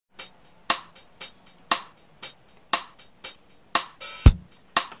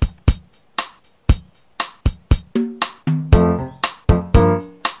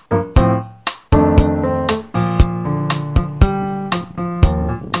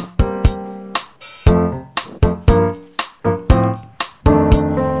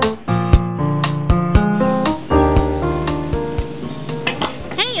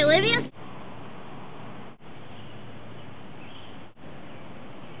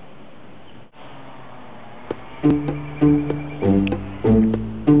Hi,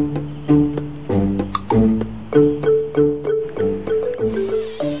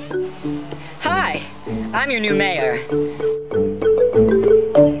 I'm your new mayor.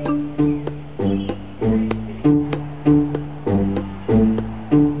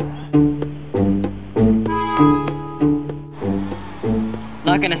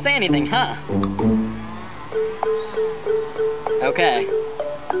 Not gonna say anything, huh? Okay.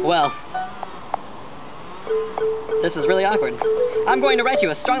 Well, this is really awkward. I'm going to write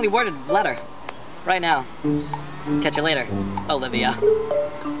you a strongly worded letter. Right now. Catch you later, Olivia.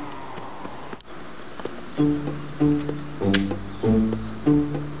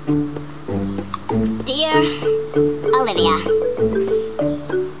 Dear Olivia,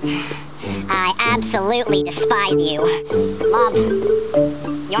 I absolutely despise you. Love,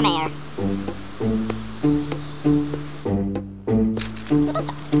 your mayor.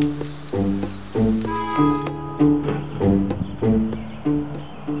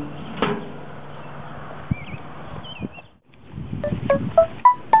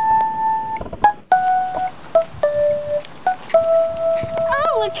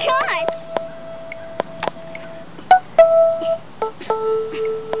 Oh, God!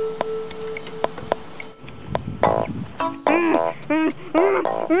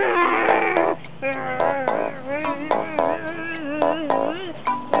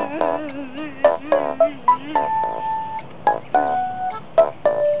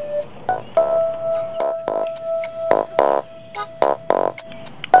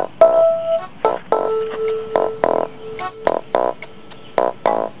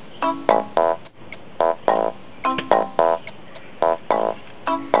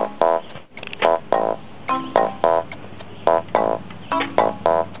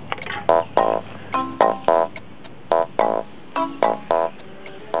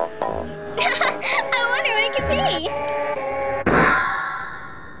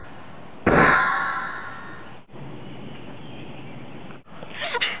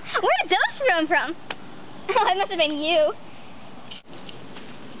 Where did those come from? Oh, it must have been you.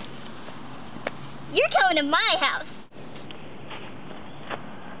 You're coming to my house.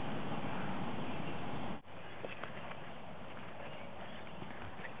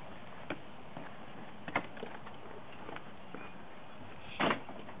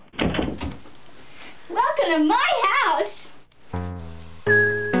 Welcome to my house.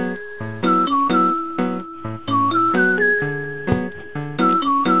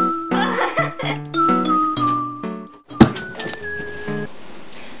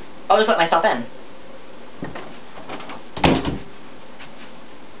 I'll just let myself in.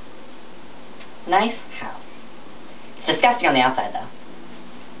 Nice house. It's disgusting on the outside, though.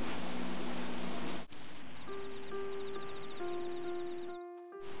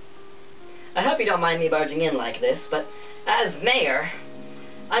 I hope you don't mind me barging in like this, but as mayor,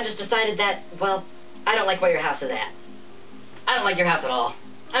 I just decided that, well, I don't like where your house is at. I don't like your house at all.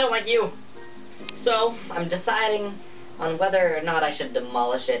 I don't like you. So, I'm deciding on whether or not I should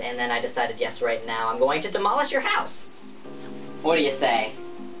demolish it, and then I decided, yes, right now, I'm going to demolish your house. What do you say?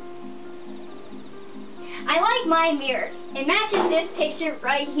 I like my mirror. It matches this picture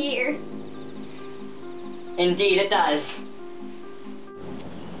right here. Indeed, it does.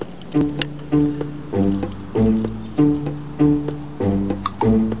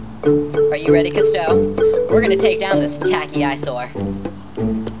 Are you ready, Cousteau? We're gonna take down this tacky eyesore.